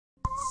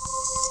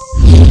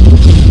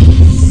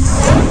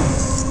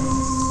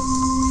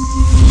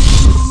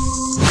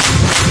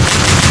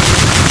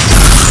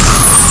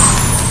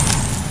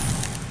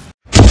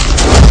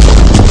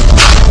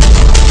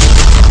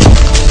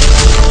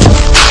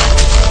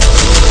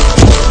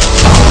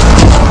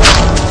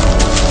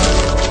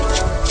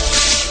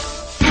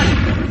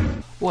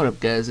What up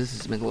guys, this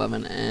is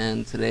Mc11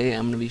 and today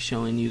I'm going to be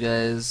showing you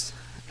guys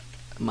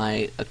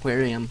my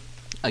aquarium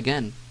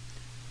again.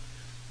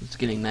 It's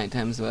getting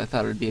nighttime, so I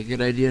thought it would be a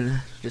good idea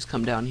to just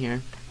come down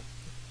here.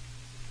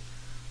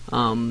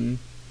 I've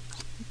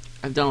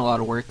done a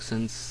lot of work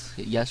since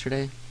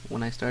yesterday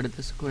when I started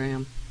this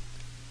aquarium.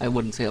 I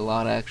wouldn't say a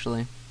lot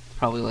actually,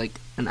 probably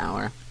like an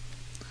hour.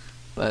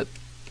 But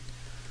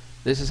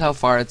this is how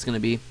far it's going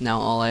to be. Now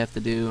all I have to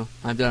do,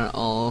 I've done it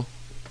all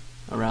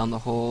around the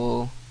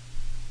whole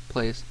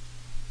place.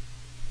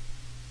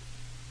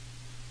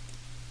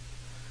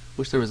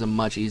 Wish there was a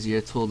much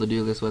easier tool to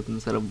do this with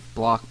instead of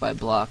block by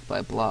block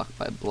by block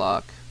by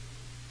block.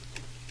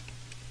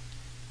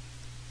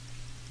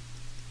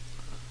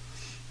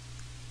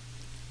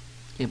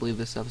 Can't believe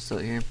this stuff is still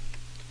here.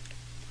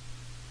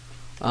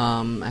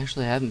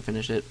 Actually I haven't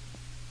finished it.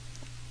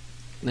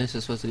 This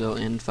is supposed to go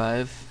in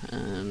 5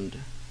 and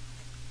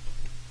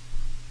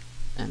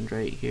end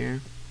right here.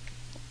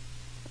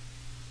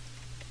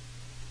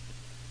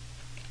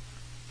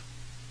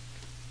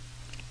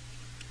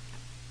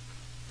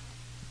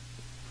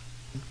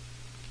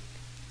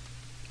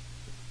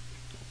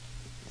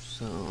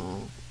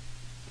 So,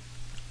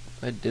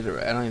 if I did it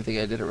right, I don't even think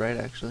I did it right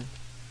actually.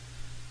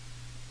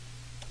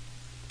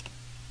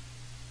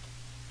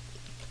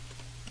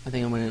 I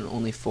think I went in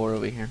only 4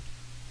 over here,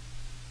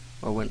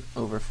 or went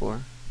over 4.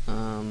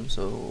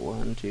 So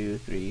 1, 2,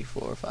 3,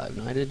 4, 5.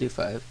 No, I did do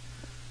 5.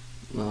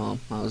 Well,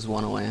 I was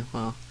 1 away.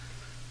 Well,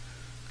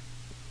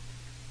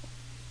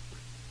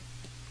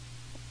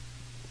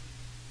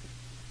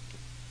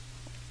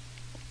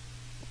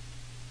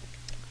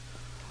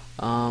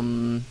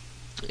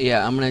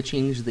 yeah, I'm gonna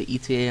change the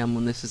ETA on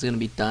when this is gonna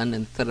be done.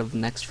 Instead of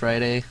next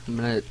Friday, I'm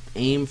gonna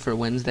aim for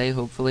Wednesday,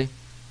 hopefully,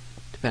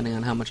 depending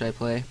on how much I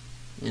play,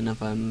 and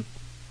if I'm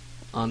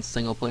on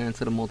single player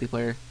instead of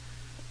multiplayer.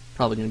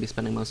 Probably gonna be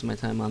spending most of my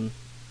time on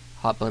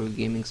hot-blooded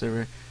gaming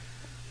server.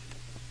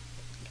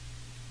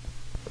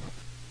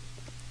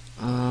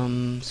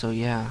 So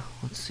yeah,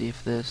 let's see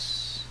if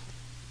this.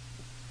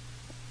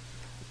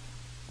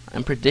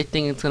 I'm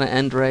predicting it's gonna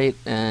end right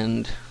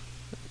and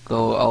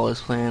go all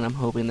as planned. I'm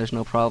hoping there's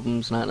no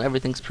problems. Not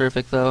everything's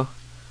perfect though,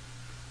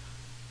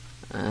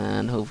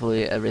 and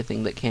hopefully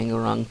everything that can go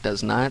wrong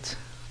does not.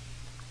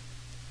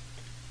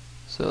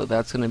 So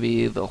that's gonna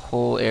be the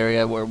whole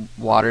area where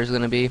water is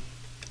gonna be.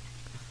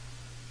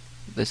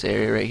 This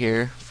area right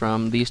here,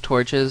 from these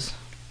torches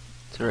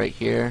to right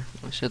here.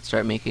 I should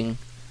start making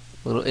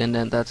a little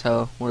indent. That's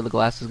how where the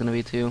glass is gonna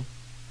be too.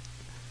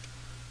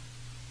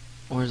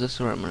 Or is this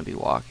where I'm gonna be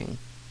walking?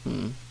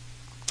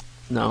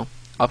 No,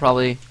 I'll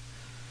probably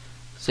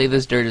say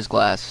this dirt is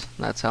glass.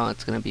 That's how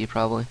it's gonna be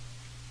probably.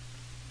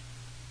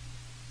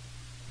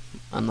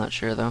 I'm not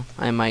sure though.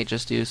 I might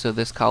just do so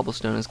this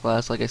cobblestone is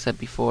glass like I said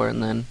before,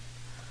 and then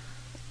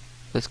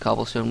this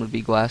cobblestone would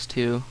be glass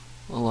too,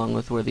 along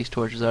with where these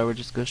torches are. We'll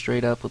just go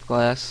straight up with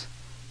glass.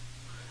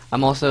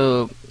 I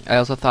also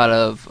thought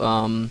of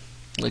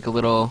like a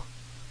little,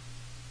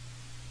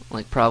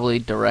 like probably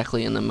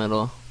directly in the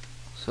middle.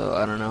 So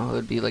I don't know, it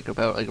would be like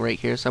about like right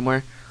here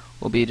somewhere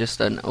will be just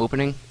an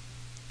opening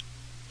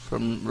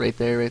from right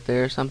there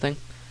or something,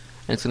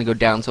 and it's gonna go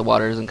down so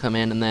water doesn't come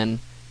in, and then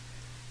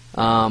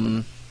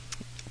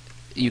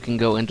you can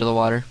go into the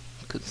water.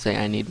 Could say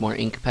I need more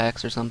ink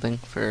packs or something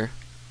for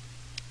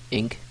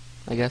ink,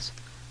 I guess,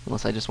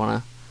 unless I just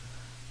want to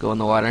go in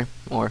the water,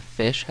 or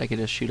fish. I could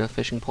just shoot a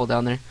fishing pole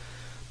down there.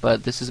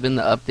 But this has been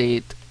the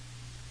update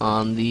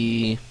on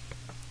the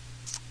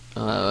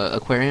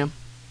aquarium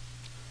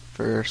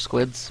for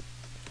Squids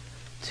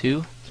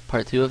 2,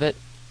 part 2 of it.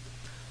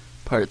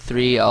 Part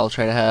 3 I'll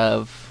try to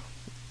have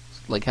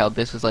like how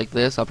this is like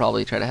this. I'll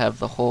probably try to have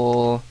the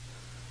whole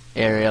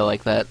area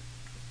like that,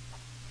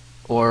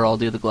 or I'll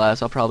do the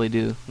glass. I'll probably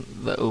do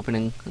the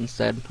opening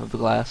instead of the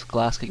glass.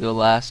 Glass could go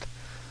last.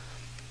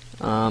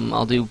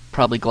 I'll do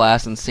probably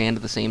glass and sand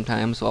at the same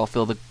time, so I'll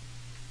fill the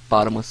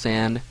bottom with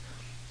sand,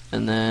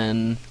 and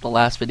then the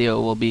last video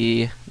will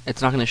be,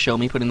 it's not going to show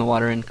me putting the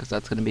water in because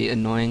that's going to be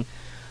annoying,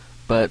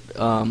 but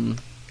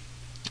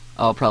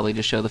I'll probably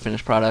just show the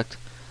finished product.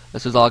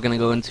 This is all going to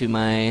go into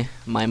my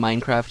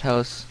Minecraft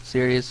house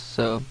series,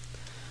 so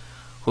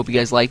hope you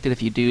guys liked it.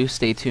 If you do,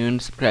 stay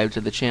tuned, subscribe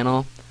to the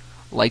channel,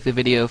 like the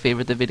video,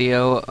 favorite the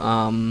video.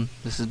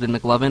 This has been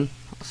Mc11.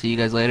 I'll see you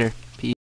guys later.